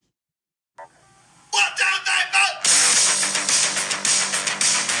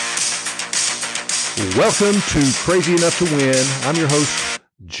Welcome to Crazy Enough to Win. I'm your host,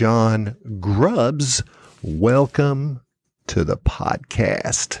 John Grubbs. Welcome to the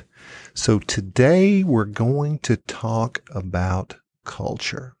podcast. So today we're going to talk about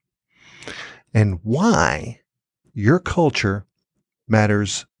culture and why your culture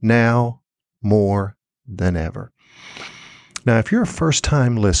matters now more than ever. Now, if you're a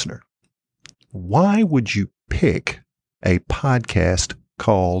first-time listener, why would you pick a podcast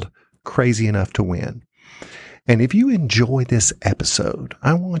called Crazy Enough to Win? And if you enjoy this episode,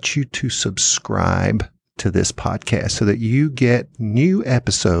 I want you to subscribe to this podcast so that you get new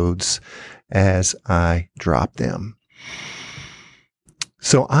episodes as I drop them.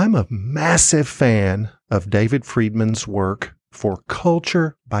 So I'm a massive fan of David Friedman's work for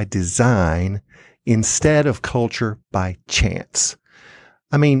culture by design instead of culture by chance.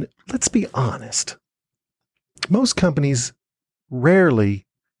 I mean, let's be honest. Most companies rarely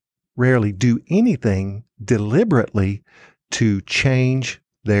do anything deliberately to change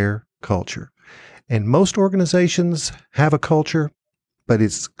their culture. And most organizations have a culture, but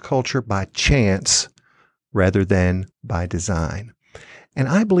it's culture by chance rather than by design. And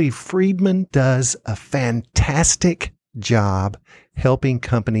I believe Friedman does a fantastic job helping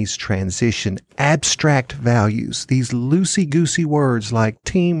companies transition abstract values, these loosey-goosey words like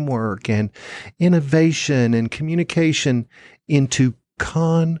teamwork and innovation and communication, into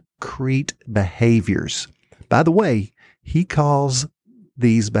concrete behaviors. By the way, he calls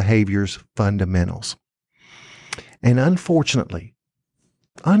these behaviors fundamentals. And unfortunately,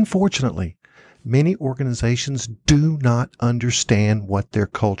 many organizations do not understand what their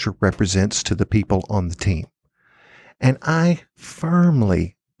culture represents to the people on the team. And I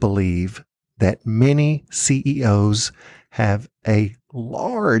firmly believe that many CEOs have a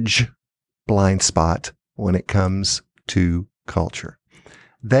large blind spot when it comes to culture.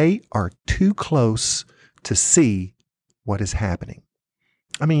 They are too close to see what is happening.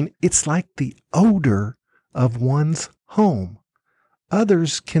 I mean, it's like the odor of one's home.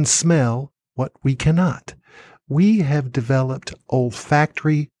 Others can smell what we cannot. We have developed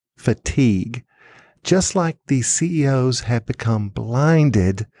olfactory fatigue, just like these CEOs have become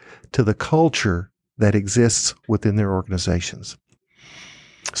blinded to the culture that exists within their organizations.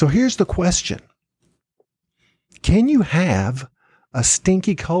 So here's the question. Can you have a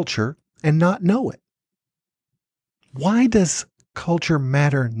stinky culture and not know it? Why does culture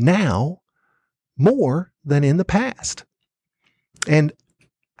matter now more than in the past? And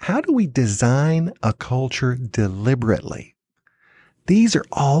how do we design a culture deliberately? These are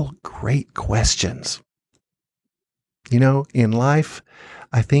all great questions. You know, in life,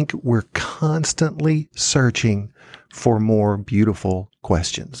 I think we're constantly searching for more beautiful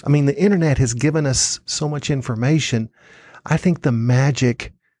questions. I mean, the internet has given us so much information. I think the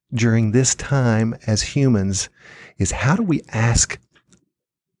magic during this time as humans is how do we ask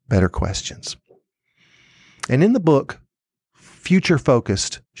better questions? And in the book, Future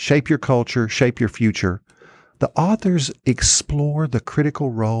Focused, Shape Your Culture, Shape Your Future, the authors explore the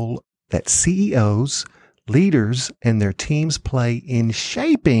critical role that CEOs, leaders, and their teams play in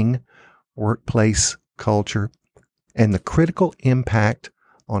shaping workplace culture and the critical impact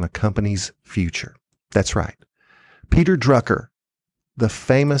on a company's future. That's right. Peter Drucker, the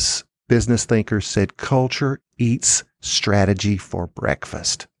famous business thinker, said culture eats strategy for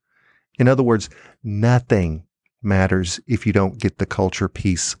breakfast. In other words, nothing matters if you don't get the culture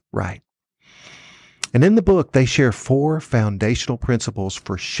piece right. And in the book, they share 4 foundational principles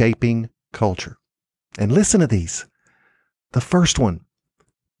for shaping culture. And listen to these. The first one,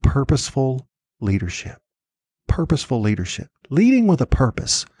 purposeful leadership. Purposeful leadership. Leading with a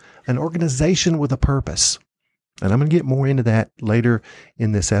purpose. An organization with a purpose. And I'm going to get more into that later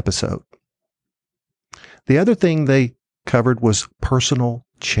in this episode. The other thing they covered was personal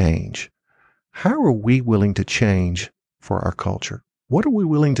change. How are we willing to change for our culture? What are we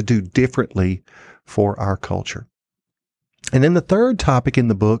willing to do differently for our culture? And then the third topic in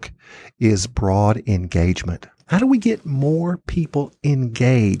the book is broad engagement. How do we get more people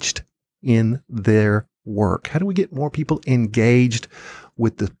engaged in their work? How do we get more people engaged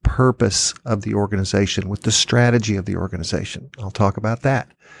with the purpose of the organization, with the strategy of the organization? I'll talk about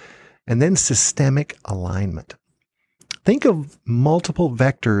that. And then systemic alignment. Think of multiple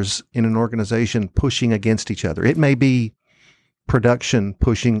vectors in an organization pushing against each other. It may be production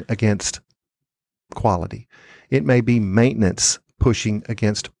pushing against quality. It may be maintenance pushing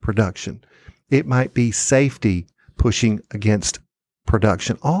against production. It might be safety pushing against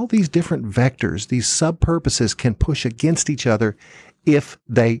production. All these different vectors, these sub-purposes can push against each other if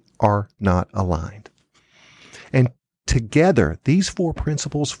they are not aligned. And together, these 4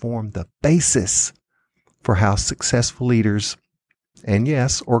 principles form the basis for how successful leaders and,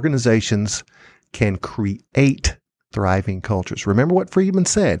 yes, organizations can create thriving cultures. Remember what Friedman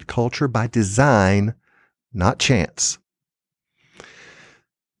said, culture by design, not chance.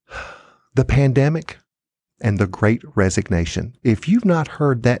 The pandemic and the Great Resignation. If you've not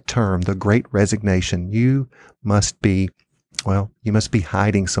heard that term, the Great Resignation, you must be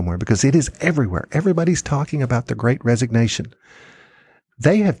hiding somewhere because it is everywhere. Everybody's talking about the Great Resignation.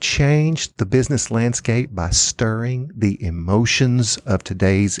 They have changed the business landscape by stirring the emotions of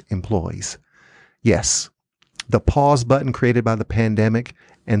today's employees. Yes, the pause button created by the pandemic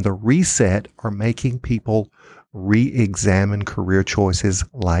and the reset are making people re-examine career choices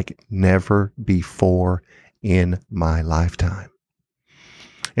like never before in my lifetime.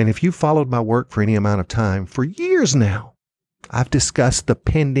 And if you followed my work for any amount of time, for years now, I've discussed the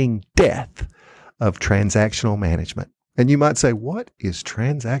pending death of transactional management. And you might say, what is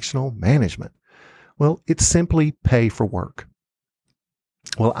transactional management? Well, it's simply pay for work.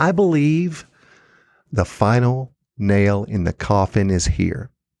 Well, I believe the final nail in the coffin is here.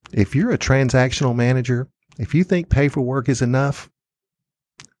 If you're a transactional manager, if you think pay for work is enough,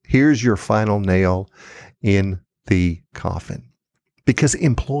 here's your final nail in the coffin. Because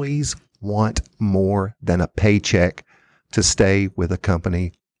employees want more than a paycheck to stay with a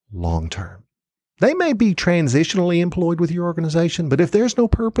company long term. They may be transitionally employed with your organization, but if there's no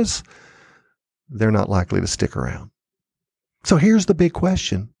purpose, they're not likely to stick around. So here's the big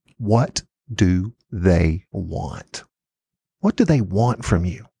question. What do they want? What do they want from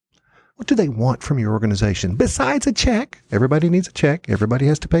you? What do they want from your organization? Besides a check, everybody needs a check. Everybody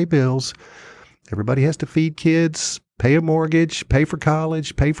has to pay bills. Everybody has to feed kids, pay a mortgage, pay for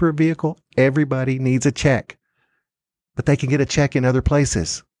college, pay for a vehicle. Everybody needs a check. But they can get a check in other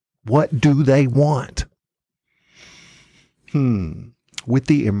places. What do they want? With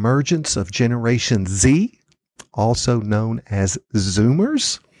the emergence of Generation Z, also known as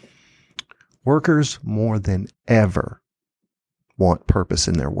Zoomers, workers more than ever want purpose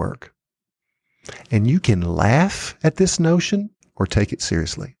in their work. And you can laugh at this notion or take it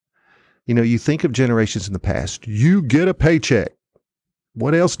seriously. You know, you think of generations in the past, you get a paycheck.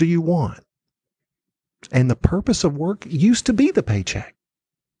 What else do you want? And the purpose of work used to be the paycheck.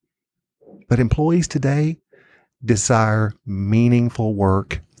 But employees today desire meaningful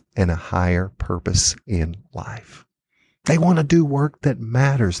work and a higher purpose in life. They want to do work that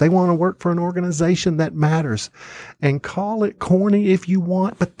matters. They want to work for an organization that matters. And call it corny if you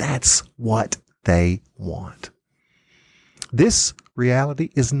want, but that's what they want. This reality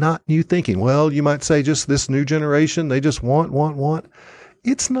is not new thinking. Well, you might say just this new generation, they just want.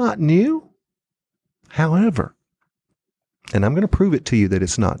 It's not new. However, and I'm going to prove it to you that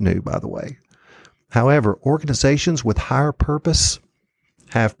it's not new, by the way. However, organizations with higher purpose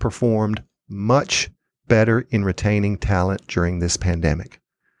have performed much better in retaining talent during this pandemic.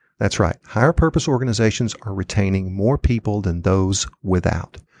 That's right. Higher purpose organizations are retaining more people than those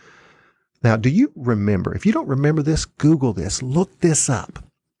without. Now, do you remember? If you don't remember this, Google this, look this up.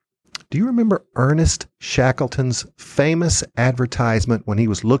 Do you remember Ernest Shackleton's famous advertisement when he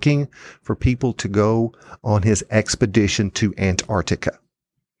was looking for people to go on his expedition to Antarctica?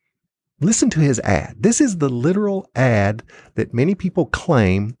 Listen to his ad. This is the literal ad that many people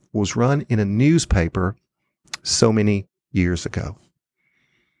claim was run in a newspaper so many years ago.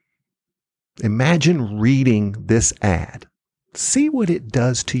 Imagine reading this ad. See what it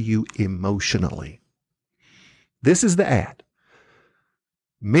does to you emotionally. This is the ad.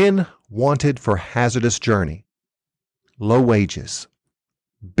 Men wanted for hazardous journey, low wages,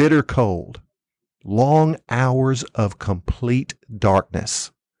 bitter cold, long hours of complete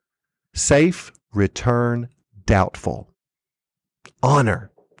darkness, safe return doubtful, honor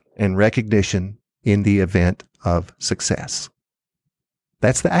and recognition in the event of success.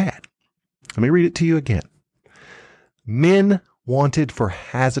 That's the ad. Let me read it to you again. Men wanted for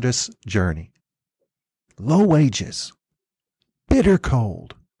hazardous journey, low wages, bitter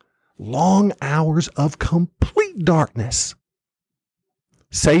cold, long hours of complete darkness,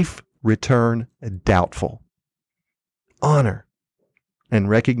 safe return doubtful, honor and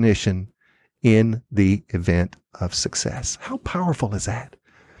recognition in the event of success. How powerful is that?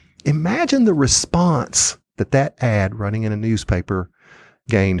 Imagine the response that ad running in a newspaper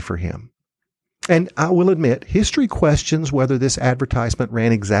gained for him. And I will admit, history questions whether this advertisement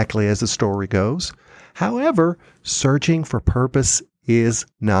ran exactly as the story goes. However, searching for purpose is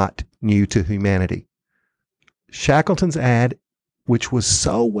not new to humanity. Shackleton's ad, which was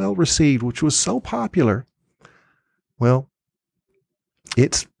so well received, which was so popular, well,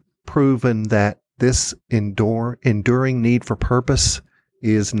 it's proven that this enduring need for purpose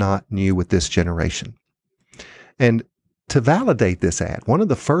is not new with this generation. And to validate this ad, one of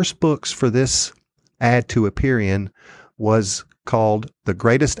the first books for this ad to appear in was called The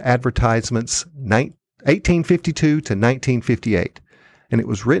Greatest Advertisements 1852 to 1958. And it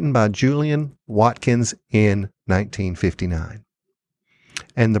was written by Julian Watkins in 1959.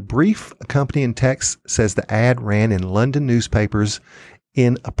 And the brief accompanying text says the ad ran in London newspapers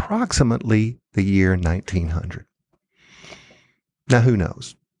in approximately the year 1900. Now, who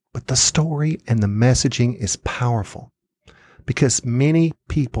knows? But the story and the messaging is powerful because many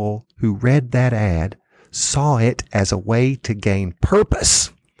people who read that ad saw it as a way to gain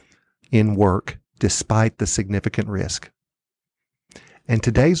purpose in work despite the significant risk. And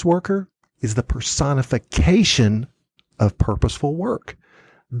today's worker is the personification of purposeful work.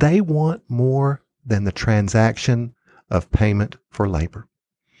 They want more than the transaction of payment for labor.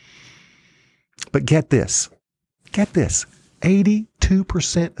 But get this.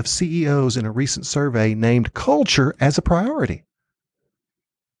 82% of CEOs in a recent survey named culture as a priority.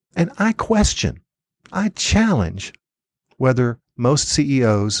 And I challenge whether most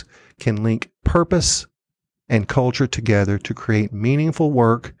CEOs can link purpose and culture together to create meaningful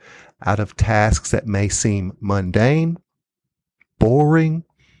work out of tasks that may seem mundane, boring,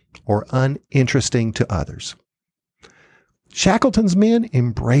 or uninteresting to others. Shackleton's men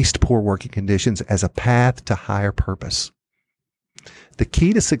embraced poor working conditions as a path to higher purpose. The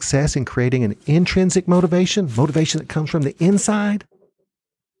key to success in creating an intrinsic motivation that comes from the inside,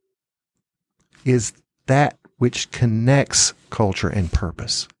 is that which connects culture and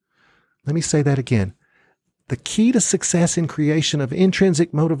purpose. Let me say that again. The key to success in creation of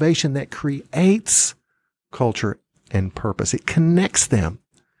intrinsic motivation that creates culture and purpose. It connects them.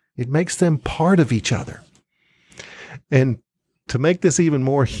 It makes them part of each other. And to make this even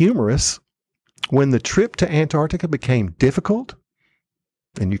more humorous, when the trip to Antarctica became difficult,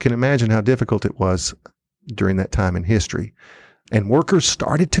 and you can imagine how difficult it was during that time in history, and workers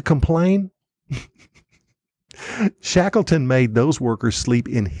started to complain, Shackleton made those workers sleep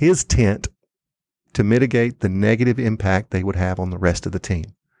in his tent to mitigate the negative impact they would have on the rest of the team.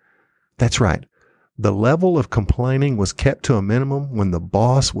 That's right. The level of complaining was kept to a minimum when the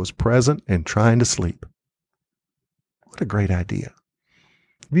boss was present and trying to sleep. What a great idea.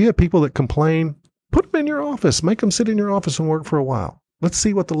 If you have people that complain, put them in your office. Make them sit in your office and work for a while. Let's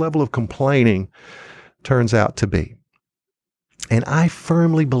see what the level of complaining turns out to be. And I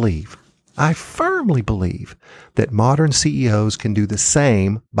firmly believe that modern CEOs can do the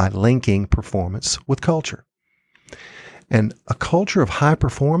same by linking performance with culture. And a culture of high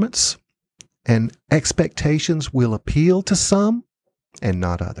performance and expectations will appeal to some and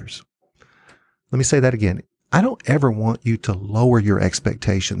not others. Let me say that again. I don't ever want you to lower your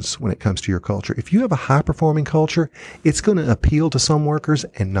expectations when it comes to your culture. If you have a high-performing culture, it's going to appeal to some workers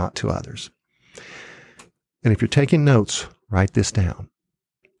and not to others. And if you're taking notes, write this down.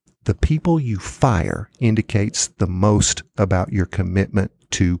 The people you fire indicates the most about your commitment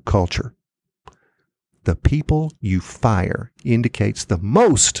to culture. The people you fire indicates the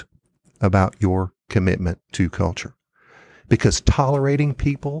most about your commitment to culture. Because tolerating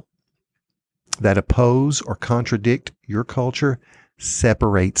people that oppose or contradict your culture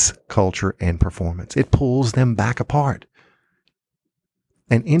separates culture and performance. It pulls them back apart.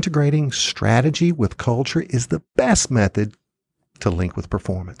 And integrating strategy with culture is the best method to link with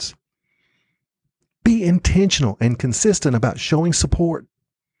performance. Be intentional and consistent about showing support.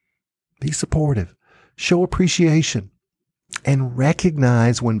 Be supportive. Show appreciation. And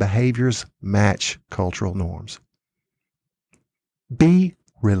recognize when behaviors match cultural norms. Be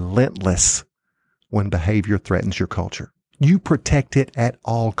relentless when behavior threatens your culture. You protect it at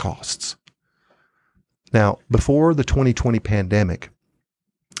all costs. Now, before the 2020 pandemic,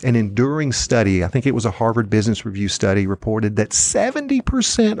 an enduring study, I think it was a Harvard Business Review study, reported that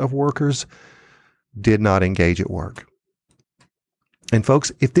 70% of workers did not engage at work. And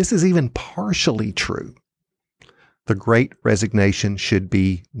folks, if this is even partially true, the Great Resignation should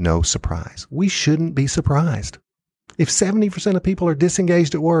be no surprise. We shouldn't be surprised. If 70% of people are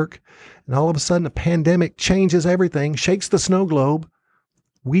disengaged at work and all of a sudden a pandemic changes everything, shakes the snow globe,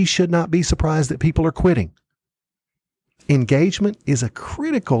 we should not be surprised that people are quitting. Engagement is a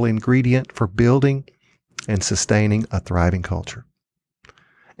critical ingredient for building and sustaining a thriving culture.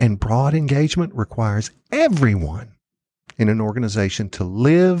 And broad engagement requires everyone in an organization to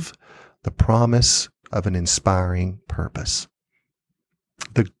live the promise of an inspiring purpose.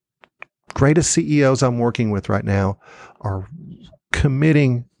 The greatest CEOs I'm working with right now are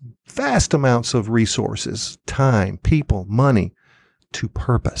committing vast amounts of resources, time, people, money to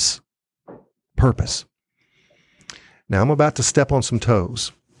purpose. Purpose. Now I'm about to step on some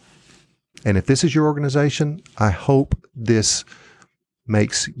toes. And if this is your organization, I hope this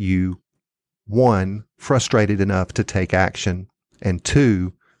makes you, one, frustrated enough to take action, and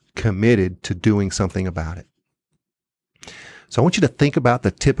two, committed to doing something about it. So I want you to think about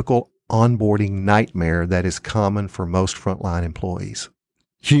the typical onboarding nightmare that is common for most frontline employees.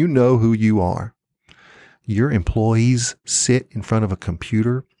 You know who you are. Your employees sit in front of a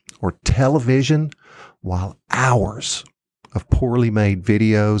computer or television while hours of poorly made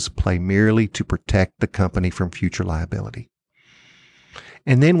videos play merely to protect the company from future liability.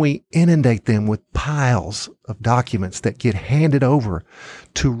 And then we inundate them with piles of documents that get handed over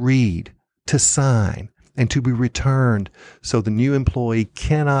to read, to sign, and to be returned so the new employee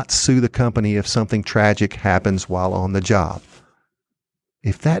cannot sue the company if something tragic happens while on the job.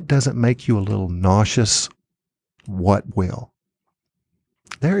 If that doesn't make you a little nauseous, what will?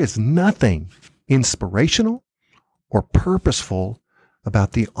 There is nothing inspirational or purposeful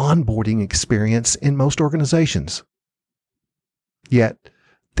about the onboarding experience in most organizations. Yet,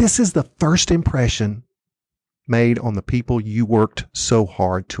 this is the first impression made on the people you worked so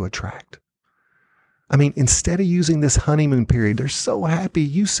hard to attract. I mean, instead of using this honeymoon period, they're so happy.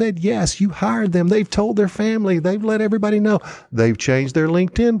 You said yes, you hired them. They've told their family. They've let everybody know. They've changed their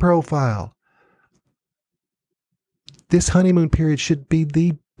LinkedIn profile. This honeymoon period should be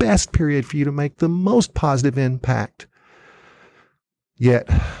the best period for you to make the most positive impact. Yet,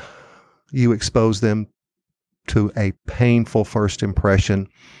 you expose them to a painful first impression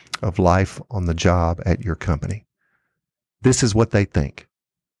of life on the job at your company. This is what they think.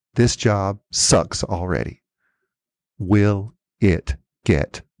 This job sucks already. Will it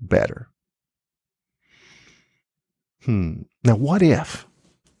get better? Now, what if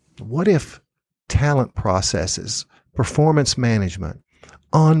talent processes, performance management,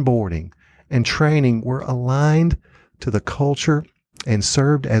 onboarding, and training were aligned to the culture and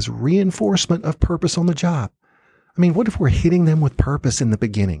served as reinforcement of purpose on the job? I mean, what if we're hitting them with purpose in the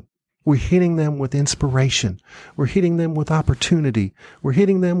beginning? We're hitting them with inspiration. We're hitting them with opportunity. We're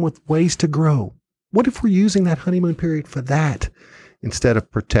hitting them with ways to grow. What if we're using that honeymoon period for that instead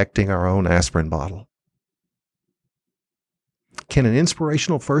of protecting our own aspirin bottle? Can an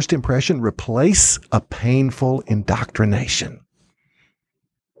inspirational first impression replace a painful indoctrination?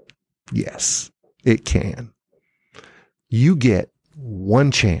 Yes, it can. You get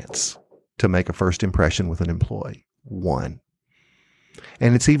one chance to make a first impression with an employee. One.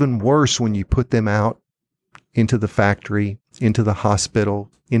 And it's even worse when you put them out into the factory, into the hospital,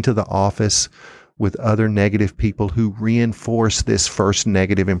 into the office with other negative people who reinforce this first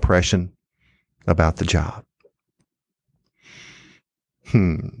negative impression about the job.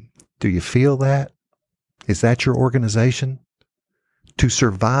 Do you feel that? Is that your organization? To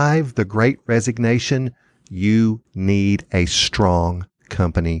survive the Great Resignation, you need a strong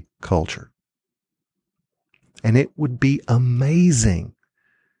company culture. And it would be amazing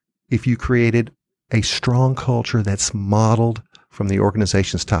if you created a strong culture that's modeled from the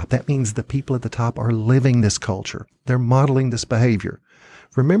organization's top. That means the people at the top are living this culture. They're modeling this behavior.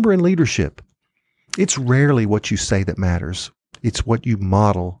 Remember, in leadership, it's rarely what you say that matters. It's what you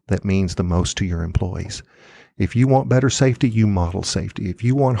model that means the most to your employees. If you want better safety, you model safety. If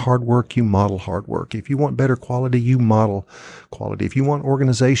you want hard work, you model hard work. If you want better quality, you model quality. If you want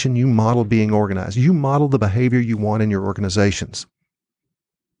organization, you model being organized. You model the behavior you want in your organizations.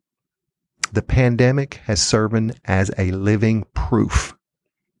 The pandemic has served as a living proof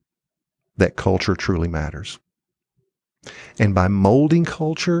that culture truly matters. And by molding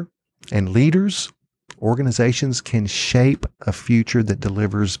culture and leaders, organizations can shape a future that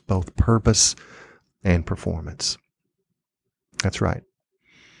delivers both purpose and performance. That's right.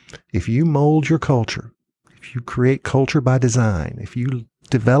 If you mold your culture, if you create culture by design, if you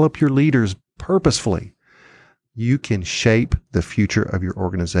develop your leaders purposefully, you can shape the future of your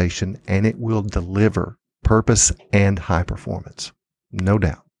organization, and it will deliver purpose and high performance. No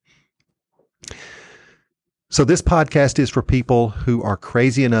doubt. So this podcast is for people who are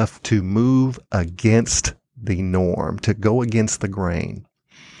crazy enough to move against the norm, to go against the grain.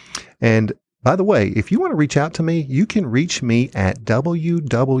 And by the way, if you want to reach out to me, you can reach me at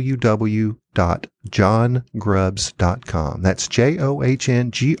www.johngrubbs.com. That's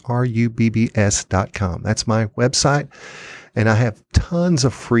JOHNGRUBBS.com. That's my website, and I have tons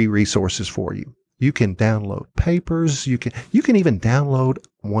of free resources for you. You can download papers. You can even download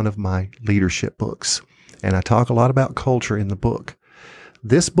one of my leadership books. And I talk a lot about culture in the book.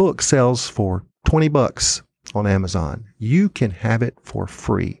 This book sells for $20 on Amazon. You can have it for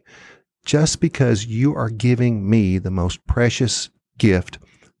free, just because you are giving me the most precious gift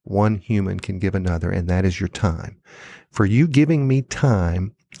one human can give another, and that is your time. For you giving me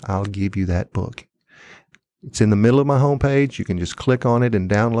time, I'll give you that book. It's in the middle of my homepage. You can just click on it and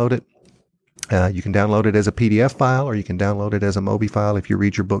download it. You can download it as a PDF file, or you can download it as a Mobi file if you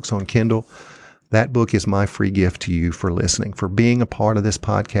read your books on Kindle. That book is my free gift to you for listening, for being a part of this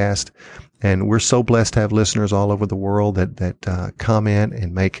podcast. And we're so blessed to have listeners all over the world that comment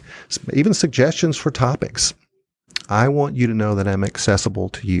and make even suggestions for topics. I want you to know that I'm accessible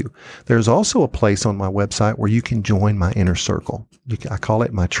to you. There's also a place on my website where you can join my inner circle. I call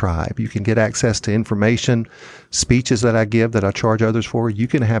it my tribe. You can get access to information, speeches that I give that I charge others for. You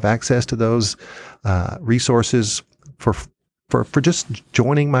can have access to those resources for just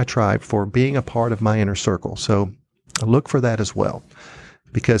joining my tribe, for being a part of my inner circle. So look for that as well,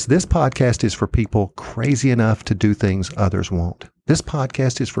 because this podcast is for people crazy enough to do things others won't. This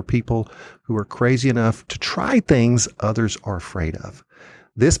podcast is for people who are crazy enough to try things others are afraid of.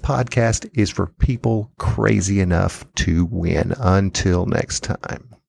 This podcast is for people crazy enough to win. Until next time.